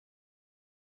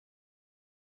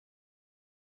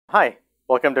Hi,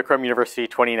 welcome to Chrome University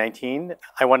 2019.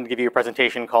 I wanted to give you a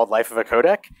presentation called Life of a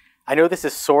Codec. I know this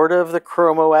is sort of the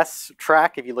Chrome OS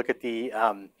track if you look at the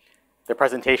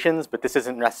presentations, but this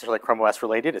isn't necessarily Chrome OS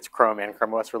related. It's Chrome and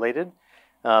Chrome OS related,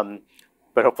 but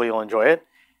hopefully you'll enjoy it.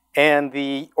 And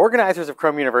the organizers of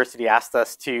Chrome University asked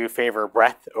us to favor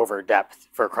breadth over depth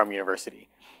for Chrome University.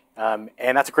 And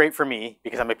that's great for me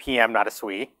because I'm a PM, not a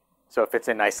SWE, so it fits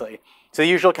in nicely. So the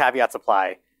usual caveats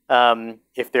apply.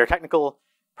 If there are technical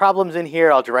problems in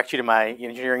here, I'll direct you to my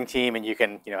engineering team and you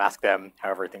can ask them how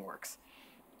everything works.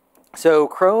 So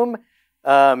Chrome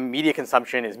media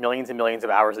consumption is millions and millions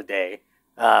of hours a day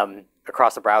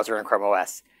across the browser and Chrome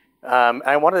OS. And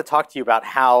I wanted to talk to you about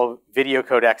how video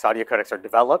codecs, audio codecs are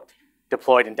developed,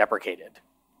 deployed, and deprecated.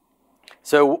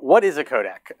 So what is a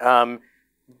codec?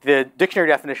 The dictionary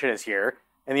definition is here.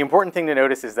 And the important thing to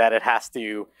notice is that it has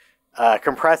to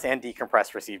compress and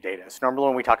decompress received data. So normally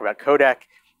when we talk about codec,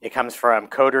 it comes from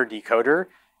coder, decoder,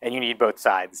 and you need both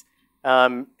sides.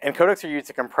 And codecs are used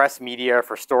to compress media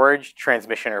for storage,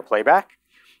 transmission, or playback.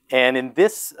 And in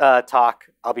this talk,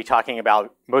 I'll be talking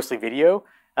about mostly video,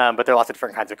 but there are lots of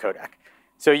different kinds of codec.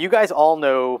 So you guys all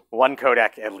know one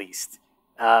codec at least.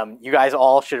 You guys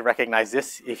all should recognize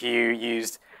this if you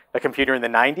used a computer in the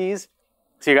 90s.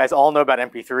 So you guys all know about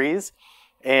MP3s.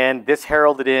 And this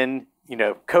heralded in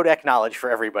codec knowledge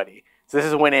for everybody. So this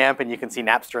is Winamp, and you can see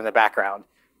Napster in the background.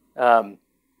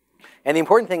 And the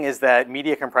important thing is that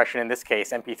media compression, in this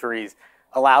case, MP3s,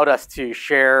 allowed us to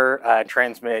share and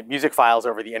transmit music files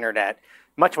over the internet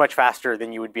much, much faster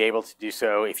than you would be able to do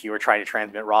so if you were trying to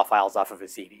transmit raw files off of a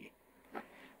CD.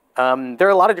 There are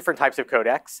a lot of different types of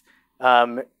codecs.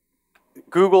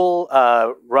 Google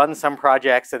runs some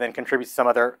projects and then contributes to some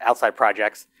other outside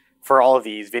projects for all of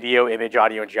these: video, image,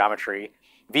 audio, and geometry.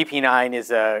 VP9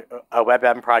 is a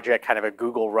WebM project, kind of a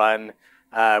Google-run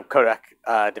codec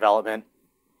development.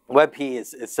 WebP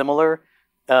is similar.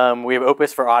 We have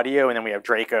Opus for audio, and then we have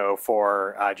Draco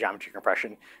for geometry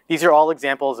compression. These are all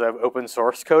examples of open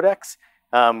source codecs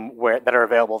that are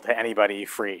available to anybody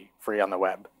free on the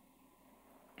web.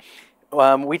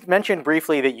 We mentioned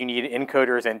briefly that you need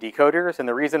encoders and decoders, and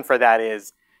the reason for that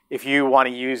is if you want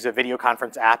to use a video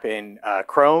conference app in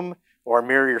Chrome or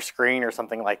mirror your screen or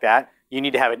something like that, you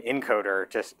need to have an encoder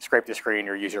to scrape the screen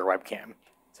or use your webcam.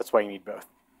 So that's why you need both.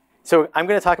 So I'm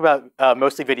going to talk about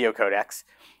mostly video codecs.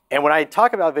 And when I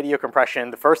talk about video compression,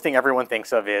 the first thing everyone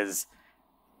thinks of is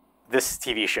this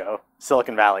TV show,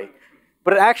 Silicon Valley.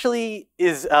 But it actually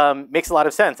makes a lot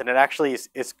of sense, and it actually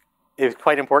is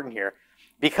quite important here.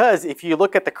 Because if you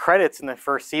look at the credits in the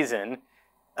first season,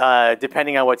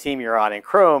 depending on what team you're on in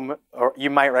Chrome, you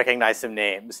might recognize some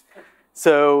names.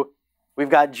 So we've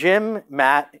got Jim,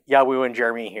 Matt, Yawu, and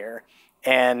Jeremy here.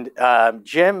 And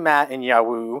Jim, Matt, and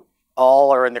Yawu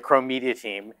all are in the Chrome media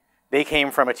team. They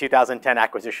came from a 2010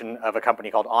 acquisition of a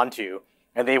company called Onto,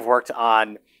 and they've worked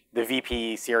on the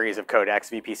VP series of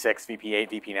codecs, VP6,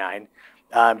 VP8,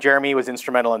 VP9. Jeremy was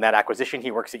instrumental in that acquisition.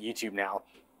 He works at YouTube now.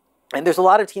 And there's a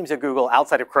lot of teams at Google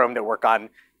outside of Chrome that work on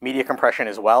media compression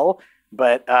as well,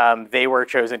 but they were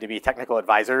chosen to be technical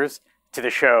advisors to the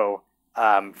show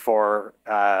for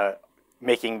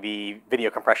making the video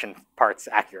compression parts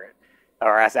accurate,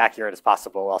 or as accurate as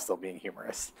possible while still being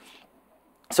humorous.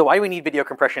 So why do we need video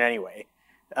compression anyway?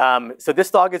 So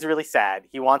this dog is really sad.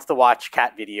 He wants to watch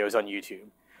cat videos on YouTube.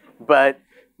 But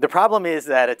the problem is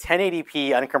that a 1080p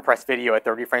uncompressed video at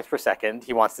 30 frames per second,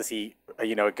 he wants to see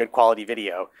a good quality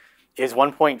video, is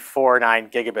 1.49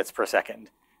 gigabits per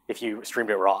second if you streamed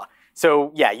it raw.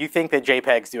 So yeah, you think that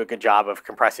JPEGs do a good job of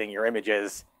compressing your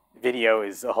images. Video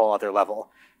is a whole other level.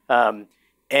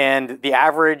 And the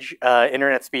average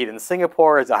internet speed in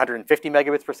Singapore is 150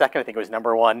 megabits per second. I think it was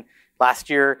 #1 last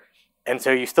year. And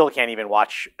so you still can't even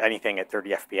watch anything at 30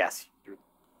 FPS.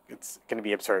 It's going to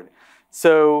be absurd.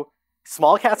 So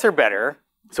small cats are better.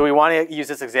 So we want to use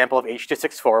this example of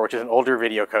H.264, which is an older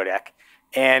video codec.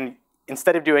 And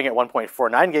instead of doing it 1.49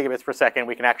 gigabits per second,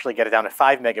 we can actually get it down to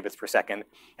 5 megabits per second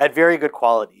at very good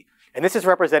quality. And this is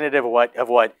representative of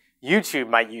what YouTube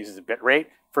might use as a bit rate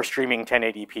for streaming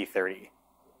 1080p 30.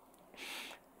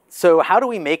 So how do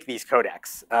we make these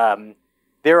codecs?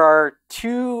 There are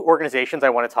two organizations I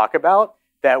want to talk about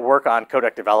that work on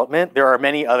codec development. There are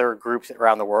many other groups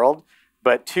around the world,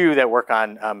 but two that work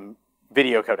on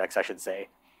video codecs, I should say.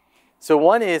 So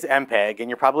one is MPEG, and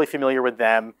you're probably familiar with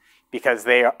them because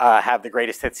they have the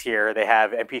greatest hits here. They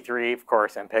have MP3, of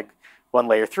course, MPEG 1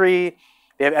 layer 3.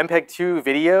 They have MPEG 2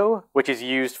 video, which is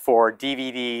used for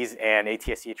DVDs and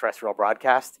ATSC terrestrial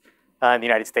broadcast in the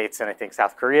United States and I think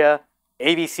South Korea.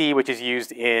 AVC, which is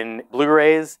used in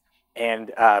Blu-rays, and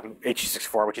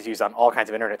H.264, which is used on all kinds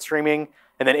of internet streaming,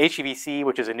 and then HEVC,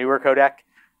 which is a newer codec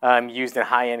used in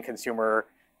high-end consumer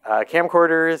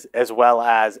camcorders, as well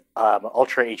as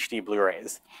Ultra HD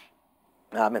Blu-rays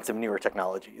and some newer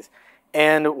technologies.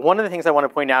 And one of the things I want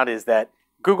to point out is that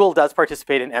Google does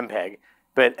participate in MPEG,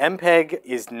 but MPEG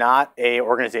is not an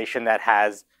organization that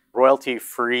has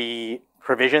royalty-free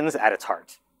provisions at its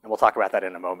heart. And we'll talk about that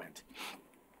in a moment.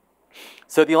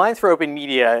 So the Alliance for Open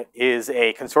Media is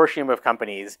a consortium of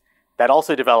companies that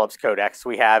also develops codecs.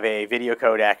 We have a video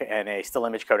codec and a still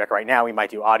image codec right now. We might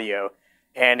do audio.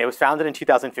 And it was founded in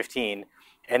 2015.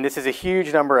 And this is a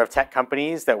huge number of tech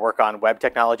companies that work on web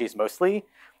technologies mostly.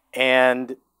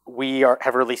 And we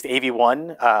have released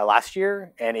AV1 last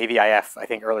year and AVIF, I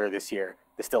think, earlier this year,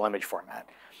 the still image format.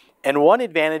 And one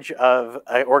advantage of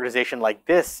an organization like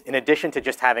this, in addition to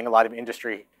just having a lot of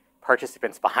industry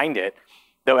participants behind it,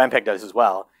 though MPEG does as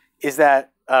well, is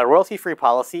that royalty-free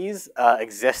policies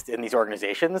exist in these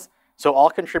organizations. So all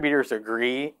contributors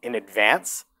agree in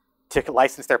advance to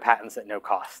license their patents at no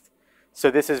cost.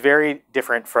 So this is very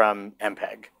different from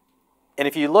MPEG. And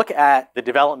if you look at the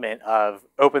development of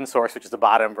open source, which is the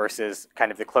bottom, versus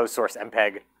kind of the closed source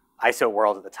MPEG ISO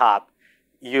world at the top,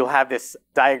 you'll have this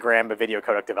diagram of video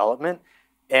codec development.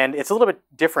 And it's a little bit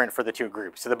different for the two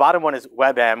groups. So the bottom one is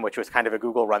WebM, which was kind of a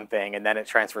Google run thing, and then it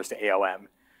transfers to AOM.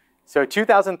 So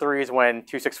 2003 is when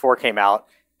 264 came out,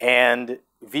 and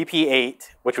VP8,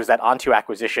 which was that Onto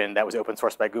acquisition that was open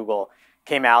sourced by Google,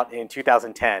 came out in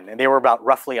 2010. And they were about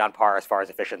roughly on par as far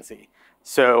as efficiency.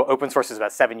 So open source is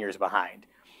about 7 years behind.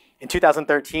 In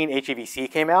 2013, HEVC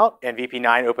came out, and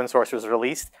VP9 open source was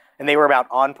released, and they were about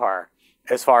on par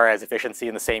as far as efficiency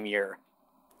in the same year.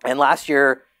 And last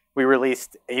year, we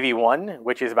released AV1,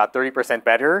 which is about 30%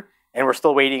 better, and we're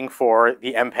still waiting for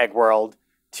the MPEG world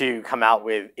to come out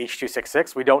with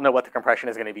H.266. We don't know what the compression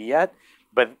is going to be yet,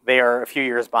 but they are a few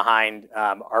years behind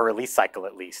our release cycle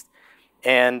at least.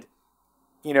 And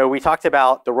we talked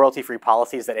about the royalty-free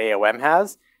policies that AOM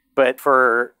has, but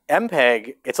for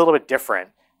MPEG, it's a little bit different.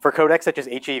 For codecs such as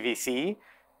HEVC,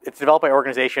 it's developed by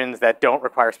organizations that don't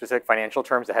require specific financial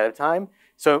terms ahead of time.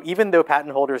 So even though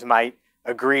patent holders might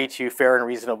agree to fair and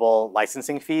reasonable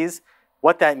licensing fees,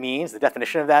 what that means, the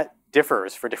definition of that,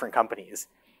 differs for different companies.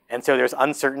 And so there's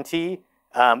uncertainty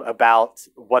about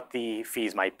what the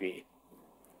fees might be.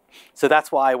 So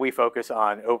that's why we focus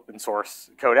on open source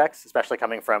codecs, especially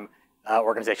coming from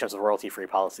organizations with royalty-free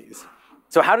policies.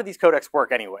 So how do these codecs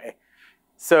work anyway?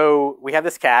 So we have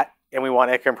this cat, and we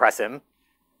want to compress him.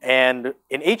 And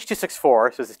in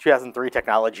H.264, so this is 2003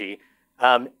 technology,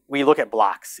 we look at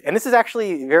blocks. And this is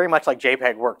actually very much like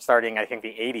JPEG worked starting, I think,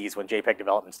 the 80s when JPEG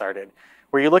development started,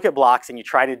 where you look at blocks and you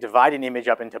try to divide an image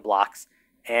up into blocks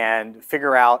and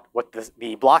figure out what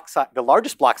the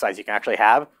largest block size you can actually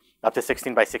have, up to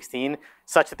 16 by 16,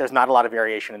 such that there's not a lot of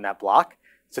variation in that block,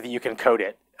 so that you can code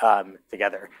it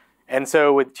together. And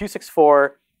so with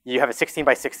 264, you have a 16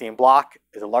 by 16 block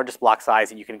is the largest block size,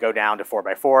 and you can go down to 4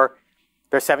 by 4.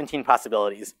 There's 17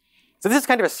 possibilities. So this is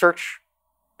kind of a search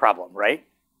problem, right?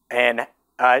 And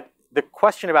the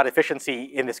question about efficiency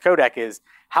in this codec is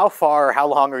how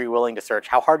long are you willing to search?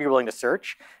 How hard are you willing to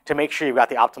search to make sure you've got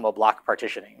the optimal block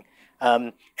partitioning?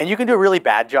 And you can do a really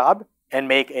bad job and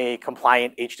make a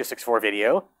compliant H.264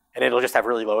 video, and it'll just have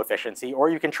really low efficiency. Or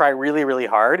you can try really, really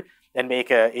hard and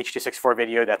make a H.264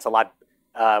 video that's a lot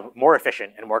more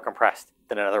efficient and more compressed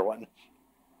than another one.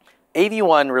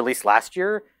 AV1 released last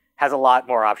year has a lot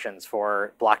more options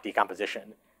for block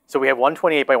decomposition. So we have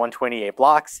 128 by 128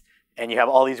 blocks, and you have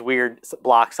all these weird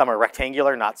blocks. Some are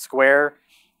rectangular, not square,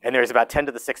 and there's about 10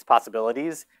 to the 6th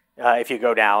possibilities if you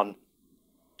go down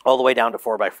all the way down to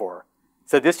 4 by 4.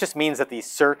 So this just means that the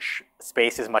search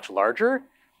space is much larger,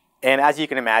 and as you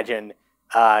can imagine,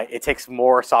 it takes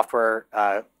more software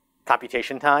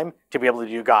computation time to be able to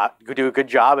do a good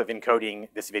job of encoding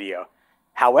this video.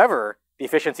 However, the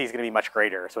efficiency is going to be much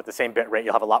greater. So at the same bit rate,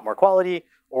 you'll have a lot more quality,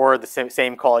 or the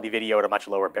same quality video at a much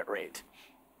lower bit rate.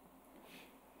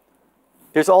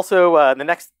 There's also, the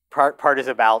next part is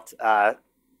about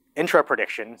intro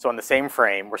prediction. So on the same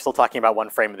frame, we're still talking about one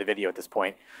frame of the video at this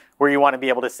point, where you want to be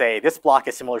able to say, this block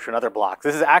is similar to another block.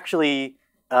 This is actually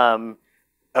a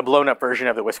blown up version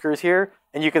of the whiskers here.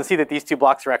 And you can see that these two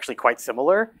blocks are actually quite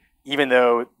similar, even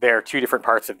though they're two different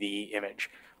parts of the image.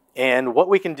 And what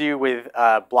we can do with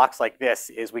blocks like this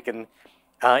is we can,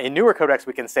 in newer codecs,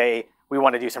 we can say we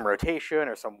want to do some rotation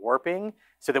or some warping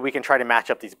so that we can try to match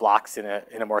up these blocks in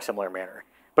a more similar manner.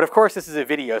 But of course, this is a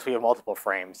video, so we have multiple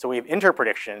frames. So we have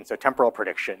interprediction, so temporal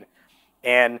prediction.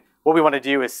 And what we want to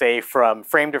do is say from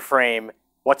frame to frame,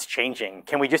 what's changing?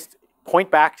 Can we just point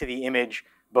back to the image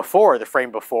before, the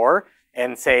frame before,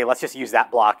 and say, let's just use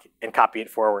that block and copy it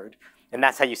forward. And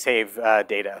that's how you save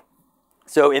data.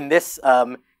 So in this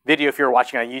video, if you're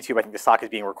watching on YouTube, I think this talk is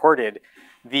being recorded,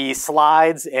 the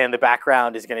slides and the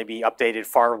background is going to be updated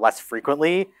far less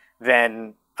frequently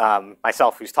than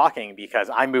myself who's talking, because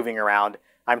I'm moving around,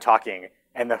 I'm talking,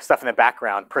 and the stuff in the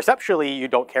background, perceptually, you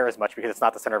don't care as much because it's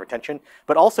not the center of attention,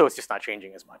 but also it's just not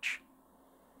changing as much.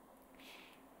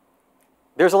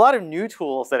 There's a lot of new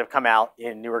tools that have come out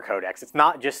in newer codecs. It's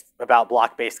not just about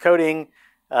block-based coding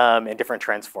and different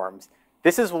transforms.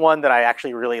 This is one that I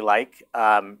actually really like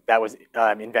that was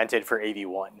invented for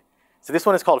AV1. So this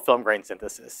one is called film grain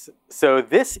synthesis. So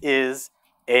this is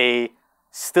a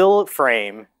still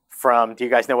frame from, do you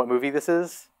guys know what movie this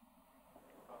is?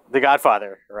 The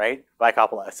Godfather, right? By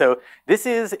Coppola. So this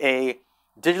is a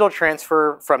digital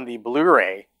transfer from the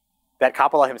Blu-ray that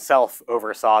Coppola himself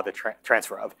oversaw the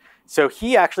transfer of. So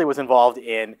he actually was involved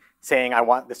in saying, I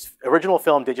want this original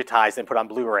film digitized and put on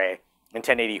Blu-ray in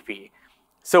 1080p.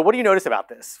 So what do you notice about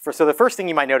this? So the first thing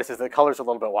you might notice is the colors are a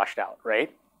little bit washed out,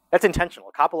 right? That's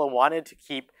intentional. Coppola wanted to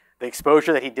keep the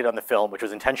exposure that he did on the film, which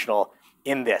was intentional,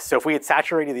 in this. So if we had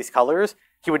saturated these colors,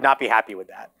 he would not be happy with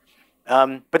that.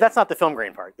 But that's not the film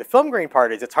grain part. The film grain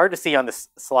part is, it's hard to see on this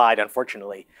slide,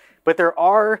 unfortunately, but there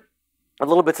are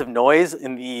little bits of noise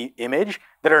in the image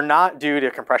that are not due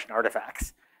to compression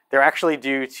artifacts. They're actually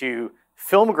due to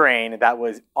film grain that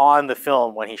was on the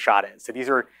film when he shot it. So these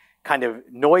are kind of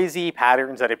noisy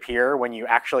patterns that appear when you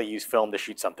actually use film to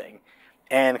shoot something.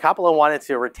 And Coppola wanted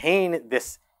to retain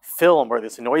this film or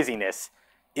this noisiness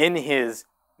in his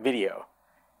video.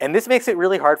 And this makes it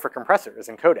really hard for compressors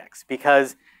and codecs,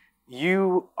 because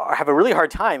you have a really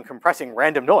hard time compressing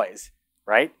random noise,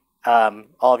 right?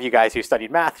 All of you guys who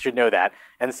studied math should know that.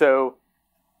 And so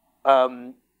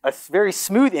a very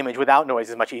smooth image without noise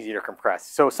is much easier to compress.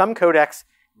 So some codecs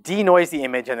denoise the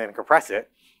image and then compress it,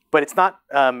 but it's not,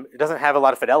 it doesn't have a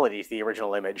lot of fidelity to the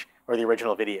original image or the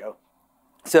original video.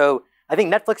 So I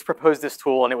think Netflix proposed this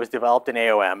tool, and it was developed in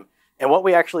AOM. And what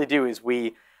we actually do is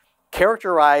we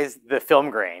characterize the film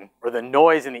grain or the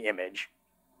noise in the image,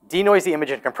 denoise the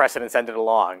image and compress it and send it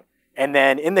along. And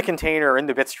then in the container, or in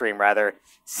the bitstream rather,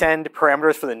 send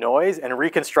parameters for the noise and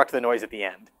reconstruct the noise at the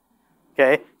end.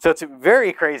 Okay, so it's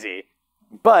very crazy,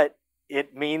 but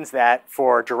it means that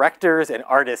for directors and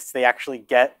artists, they actually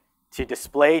get to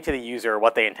display to the user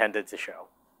what they intended to show,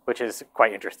 which is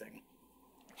quite interesting.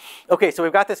 Okay, so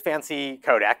we've got this fancy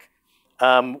codec.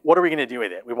 What are we going to do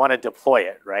with it? We want to deploy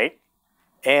it, right?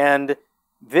 And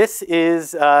this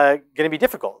is going to be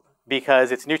difficult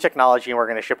because it's new technology and we're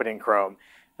going to ship it in Chrome.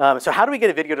 So how do we get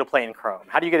a video to play in Chrome?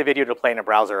 How do you get a video to play in a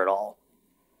browser at all?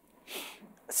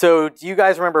 So do you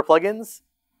guys remember plugins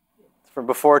from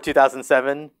before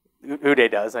 2007?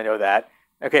 Uday does, I know that.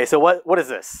 Okay, so what is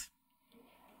this?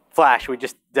 Flash, we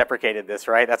just deprecated this,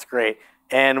 right? That's great.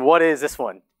 And what is this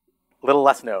one? A little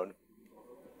less known.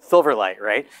 Silverlight,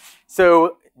 right?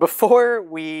 So before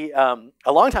we,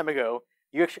 a long time ago,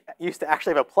 you used to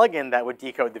actually have a plugin that would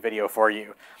decode the video for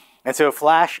you. And so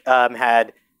Flash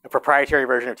had a proprietary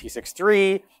version of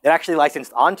 263. It actually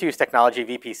licensed Onto's technology,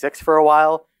 VP6, for a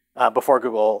while before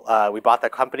Google. We bought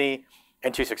that company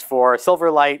in 264.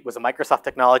 Silverlight was a Microsoft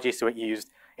technology, so it used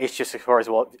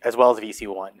H.264 as well as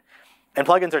VC1. And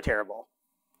plugins are terrible,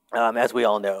 as we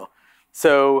all know.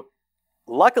 So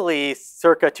luckily,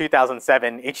 circa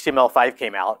 2007, HTML5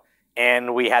 came out,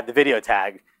 and we had the video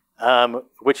tag,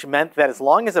 which meant that as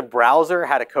long as a browser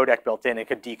had a codec built in, it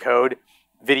could decode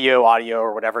video, audio,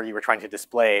 or whatever you were trying to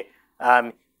display,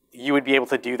 you would be able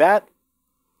to do that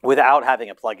without having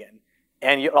a plugin.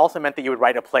 And it also meant that you would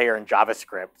write a player in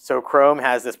JavaScript. So Chrome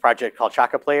has this project called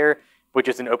Chaka Player, which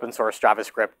is an open source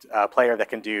JavaScript player that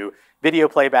can do video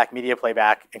playback, media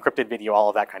playback, encrypted video, all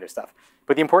of that kind of stuff.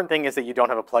 But the important thing is that you don't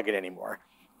have a plugin anymore.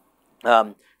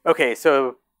 Okay,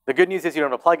 so the good news is you don't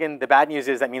have a plugin. The bad news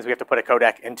is that means we have to put a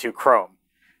codec into Chrome.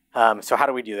 So how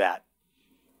do we do that?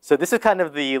 So this is kind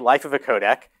of the life of a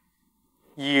codec.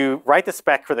 You write the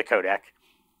spec for the codec.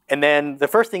 And then the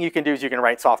first thing you can do is you can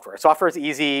write software. Software is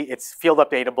easy. It's field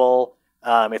updatable.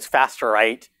 It's fast to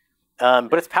write.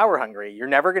 But it's power hungry. You're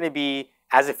never going to be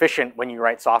as efficient when you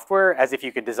write software as if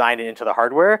you could design it into the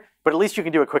hardware. But at least you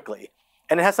can do it quickly.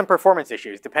 And it has some performance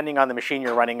issues. Depending on the machine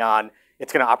you're running on,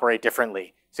 it's going to operate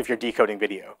differently. So if you're decoding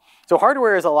video. So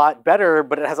hardware is a lot better,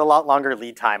 but it has a lot longer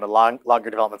lead time, longer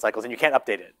development cycles, and you can't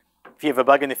update it. If you have a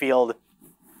bug in the field,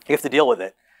 you have to deal with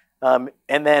it. And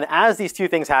then as these two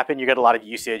things happen, you get a lot of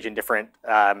usage in different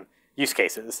use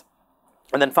cases.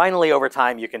 And then finally, over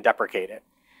time, you can deprecate it.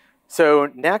 So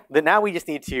now we just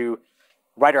need to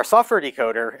write our software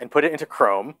decoder and put it into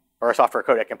Chrome, or our software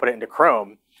codec and put it into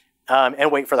Chrome.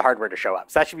 and wait for the hardware to show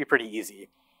up. So that should be pretty easy.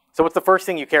 So what's the first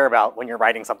thing you care about when you're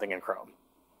writing something in Chrome?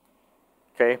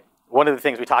 Okay, one of the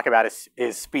things we talk about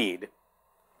is speed.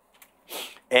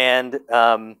 And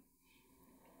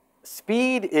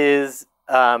speed is,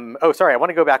 oh, sorry, I want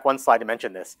to go back one slide to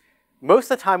mention this.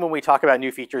 Most of the time when we talk about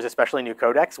new features, especially new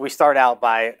codecs, we start out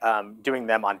by doing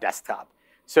them on desktop.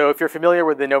 So if you're familiar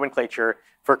with the nomenclature,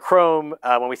 for Chrome,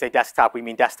 when we say desktop, we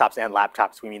mean desktops and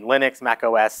laptops. We mean Linux, Mac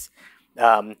OS,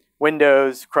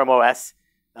 Windows, Chrome OS.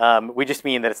 We just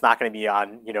mean that it's not going to be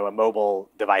on a mobile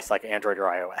device like Android or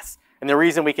iOS. And the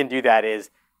reason we can do that is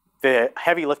the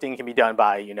heavy lifting can be done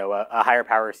by a higher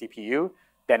power CPU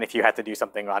than if you had to do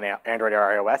something on Android or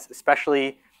iOS,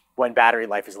 especially when battery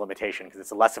life is a limitation, because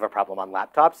it's less of a problem on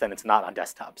laptops than it's not on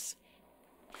desktops.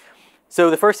 So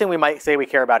the first thing we might say we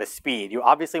care about is speed. You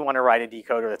obviously want to write a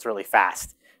decoder that's really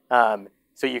fast, so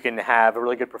you can have a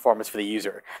really good performance for the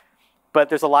user. But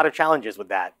there's a lot of challenges with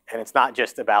that, and it's not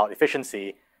just about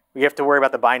efficiency. We have to worry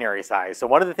about the binary size. So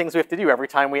one of the things we have to do every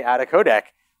time we add a codec,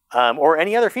 or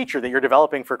any other feature that you're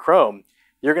developing for Chrome,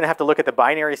 you're going to have to look at the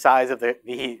binary size of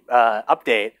the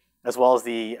update as well as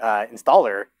the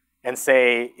installer and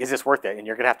say, is this worth it? And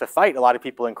you're going to have to fight a lot of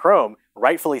people in Chrome,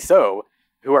 rightfully so,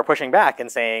 who are pushing back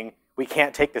and saying, we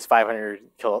can't take this 500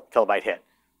 kilobyte hit.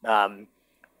 The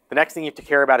next thing you have to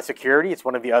care about is security. It's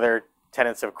one of the other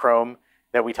tenets of Chrome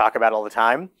that we talk about all the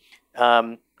time.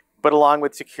 But along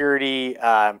with security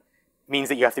means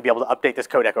that you have to be able to update this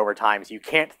codec over time. So you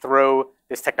can't throw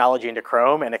this technology into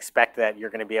Chrome and expect that you're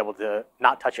going to be able to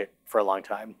not touch it for a long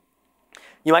time.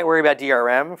 You might worry about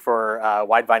DRM for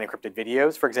wide-vine encrypted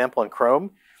videos, for example, in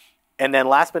Chrome. And then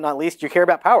last but not least, you care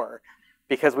about power,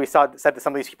 because we said that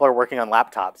some of these people are working on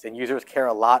laptops, and users care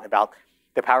a lot about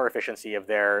the power efficiency of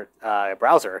their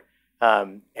browser.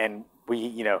 And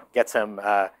we get some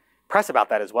press about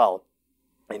that as well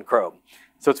in Chrome.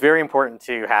 So it's very important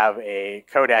to have a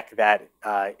codec that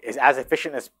is as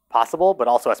efficient as possible, but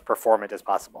also as performant as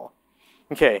possible.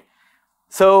 Okay,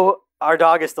 so our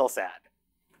dog is still sad.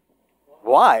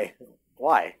 Why?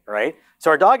 Why, right? So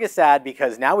our dog is sad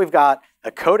because now we've got a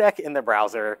codec in the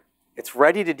browser, it's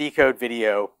ready to decode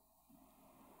video,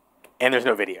 and there's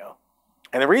no video.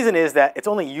 And the reason is that it's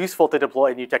only useful to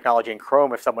deploy new technology in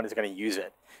Chrome if someone is going to use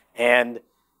it. And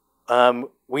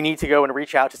we need to go and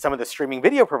reach out to some of the streaming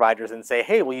video providers and say,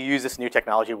 hey, will you use this new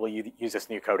technology? Will you use this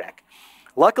new codec?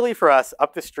 Luckily for us,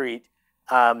 up the street,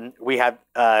 we have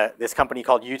this company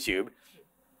called YouTube,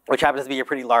 which happens to be a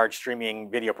pretty large streaming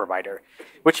video provider,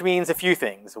 which means a few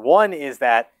things. One is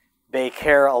that they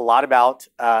care a lot about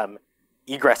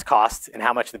egress costs and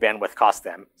how much the bandwidth costs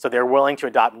them. So they're willing to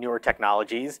adopt newer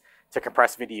technologies to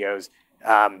compress videos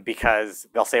because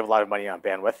they'll save a lot of money on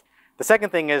bandwidth. The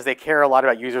second thing is they care a lot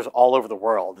about users all over the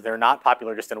world. They're not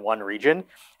popular just in one region.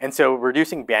 And so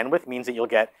reducing bandwidth means that you'll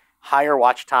get higher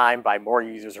watch time by more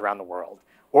users around the world.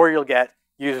 Or you'll get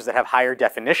users that have higher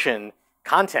definition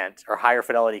content or higher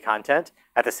fidelity content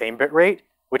at the same bit rate,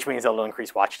 which means it'll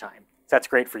increase watch time. So that's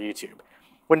great for YouTube.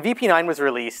 When VP9 was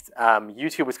released,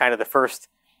 YouTube was kind of the first,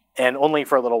 and only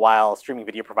for a little while, streaming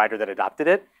video provider that adopted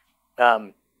it.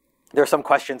 There are some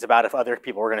questions about if other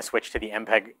people were going to switch to the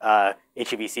MPEG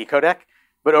HEVC codec.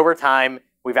 But over time,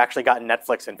 we've actually gotten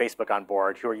Netflix and Facebook on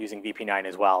board who are using VP9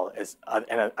 as well as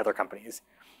and other companies.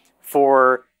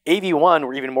 For AV1,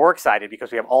 we're even more excited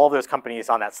because we have all of those companies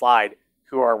on that slide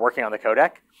who are working on the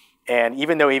codec. And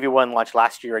even though AV1 launched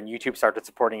last year and YouTube started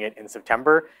supporting it in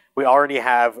September, we already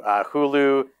have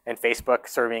Hulu and Facebook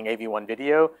serving AV1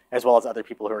 video, as well as other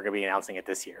people who are going to be announcing it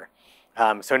this year.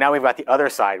 So now we've got the other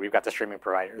side. We've got the streaming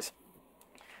providers.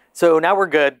 So now we're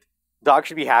good. Dog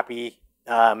should be happy,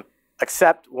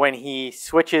 except when he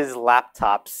switches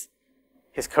laptops,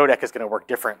 his codec is going to work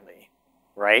differently,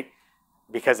 right?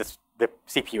 Because the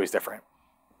CPU is different.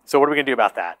 So what are we going to do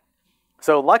about that?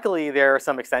 So luckily, there are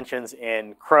some extensions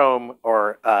in Chrome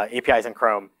or APIs in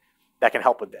Chrome that can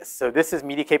help with this. So this is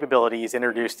media capabilities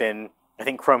introduced in, I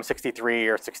think, Chrome 63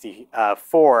 or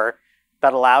 64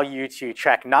 that allow you to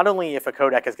check not only if a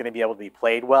codec is going to be able to be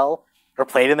played well or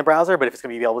played in the browser, but if it's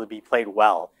going to be able to be played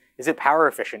well. Is it power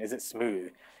efficient? Is it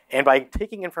smooth? And by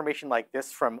taking information like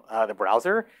this from the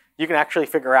browser, you can actually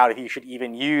figure out if you should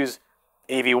even use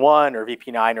AV1 or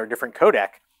VP9 or a different codec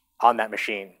on that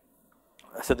machine.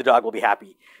 So the dog will be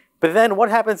happy. But then what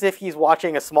happens if he's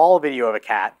watching a small video of a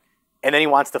cat and then he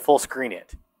wants to full screen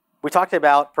it? We talked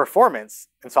about performance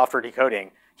in software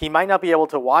decoding. He might not be able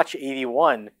to watch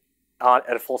AV1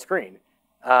 at a full screen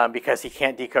because he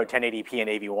can't decode 1080p in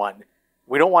AV1.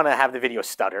 We don't want to have the video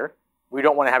stutter. We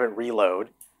don't want to have it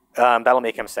reload. That'll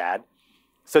make him sad.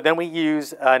 So then we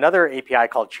use another API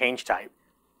called change type.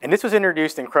 And this was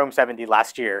introduced in Chrome 70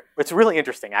 last year. It's really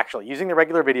interesting, actually. Using the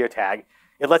regular video tag,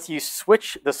 it lets you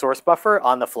switch the source buffer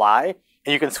on the fly,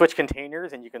 and you can switch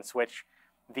containers, and you can switch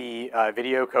the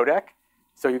video codec.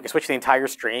 So you can switch the entire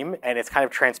stream, and it's kind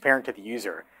of transparent to the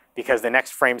user because the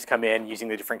next frames come in using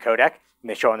the different codec, and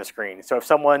they show on the screen. So if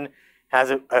someone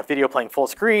has a video playing full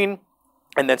screen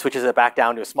and then switches it back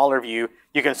down to a smaller view,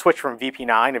 you can switch from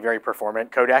VP9, a very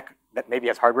performant codec that maybe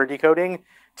has hardware decoding,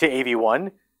 to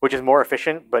AV1, which is more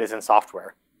efficient but is in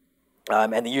software.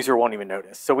 And the user won't even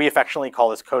notice. So we affectionately call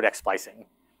this codec splicing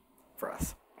for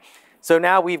us. So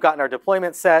now we've gotten our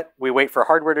deployment set. We wait for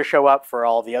hardware to show up for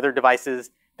all the other devices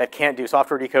that can't do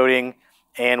software decoding,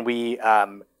 and we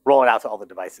roll it out to all the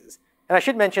devices. And I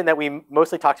should mention that we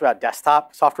mostly talked about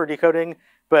desktop software decoding,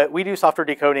 but we do software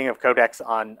decoding of codecs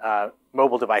on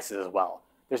mobile devices as well.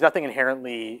 There's nothing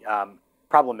inherently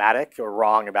problematic or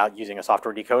wrong about using a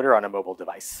software decoder on a mobile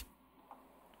device.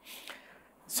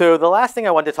 So the last thing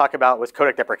I wanted to talk about was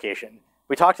codec deprecation.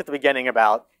 We talked at the beginning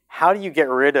about how do you get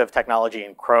rid of technology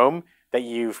in Chrome that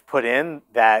you've put in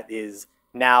that is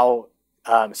now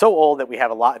so old that we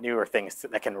have a lot newer things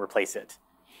that can replace it.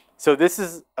 So this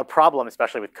is a problem,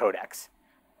 especially with codecs.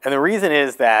 And the reason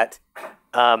is that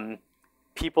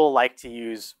people like to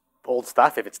use old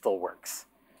stuff if it still works.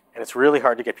 And it's really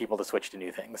hard to get people to switch to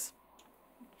new things.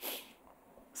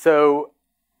 So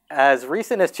as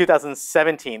recent as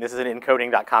 2017, this is an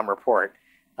encoding.com report,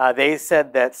 they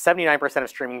said that 79% of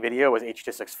streaming video was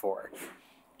H.264.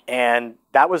 And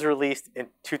that was released in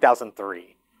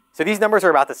 2003. So these numbers are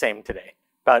about the same today,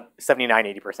 about 79,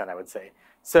 80%, I would say.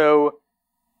 So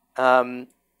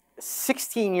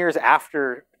 16 years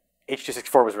after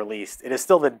H.264 was released, it is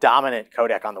still the dominant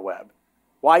codec on the web.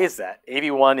 Why is that?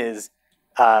 AV1 is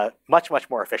much, much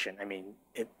more efficient. I mean,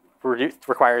 it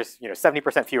requires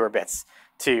 70% fewer bits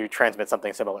to transmit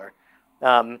something similar.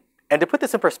 And to put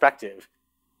this in perspective,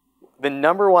 the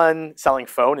 #1 selling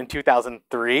phone in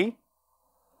 2003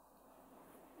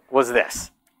 was this.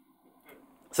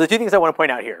 So the two things I want to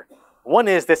point out here. One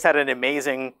is this had an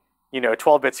amazing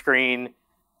 12-bit screen,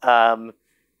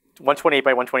 128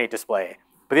 by 128 display.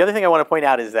 But the other thing I want to point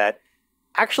out is that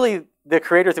actually the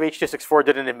creators of H.264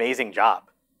 did an amazing job,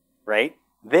 right?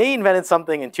 They invented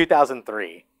something in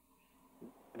 2003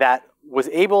 that was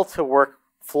able to work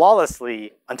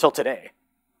flawlessly until today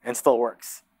and still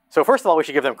works. So first of all, we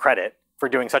should give them credit for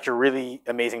doing such a really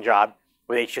amazing job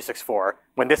with H.264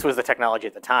 when this was the technology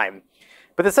at the time.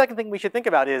 But the second thing we should think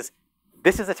about is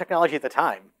this is the technology at the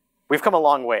time. We've come a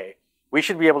long way. We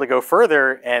should be able to go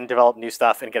further and develop new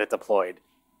stuff and get it deployed.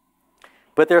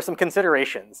 But there are some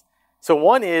considerations. So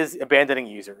one is abandoning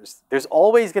users. There's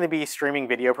always going to be streaming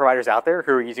video providers out there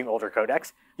who are using older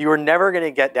codecs. You are never going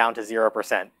to get down to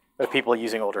 0% of people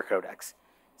using older codecs.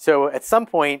 So at some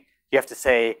point, you have to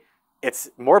say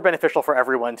it's more beneficial for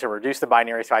everyone to reduce the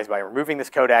binary size by removing this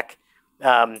codec.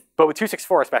 But with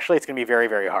 264 especially, it's going to be very,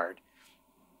 very hard.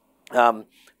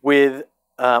 With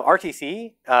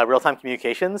RTC, real-time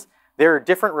communications, there are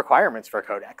different requirements for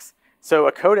codecs. So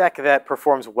a codec that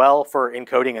performs well for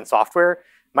encoding in software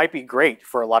might be great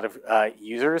for a lot of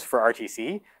users for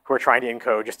RTC who are trying to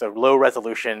encode just a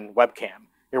low-resolution webcam.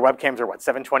 Your webcams are what,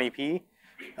 720p?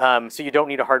 So you don't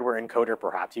need a hardware encoder,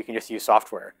 perhaps. You can just use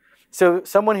software. So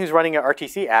someone who's running an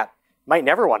RTC app might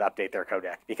never want to update their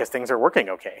codec because things are working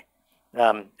okay,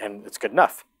 and it's good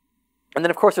enough. And then,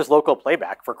 of course, there's local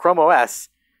playback. For Chrome OS,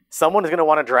 someone is going to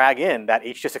want to drag in that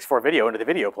H.264 video into the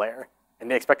video player, and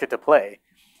they expect it to play.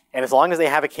 And as long as they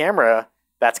have a camera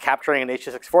that's capturing an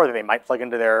H.264 that they might plug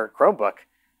into their Chromebook,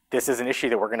 this is an issue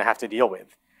that we're going to have to deal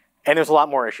with. And there's a lot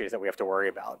more issues that we have to worry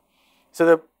about. So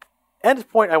the end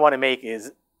point I want to make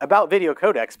is about video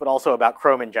codecs, but also about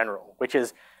Chrome in general, which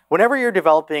is whenever you're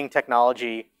developing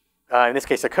technology, in this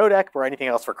case a codec or anything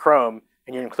else for Chrome,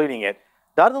 and you're including it,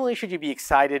 not only should you be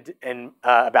excited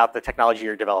about the technology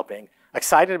you're developing,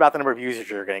 excited about the number of users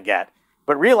you're going to get,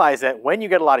 but realize that when you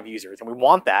get a lot of users, and we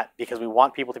want that because we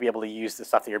want people to be able to use the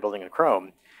stuff that you're building in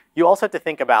Chrome, you also have to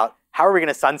think about how are we going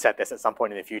to sunset this at some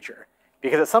point in the future?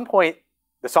 Because at some point,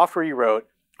 the software you wrote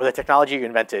or the technology you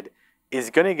invented is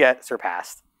going to get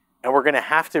surpassed, and we're going to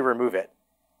have to remove it.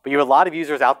 But you have a lot of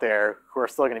users out there who are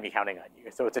still going to be counting on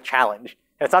you. So it's a challenge.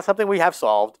 And it's not something we have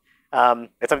solved.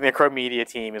 It's something the Chrome Media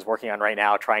team is working on right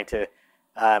now, trying to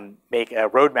make a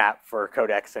roadmap for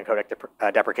codecs and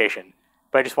codec deprecation.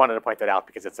 But I just wanted to point that out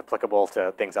because it's applicable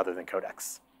to things other than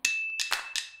codecs.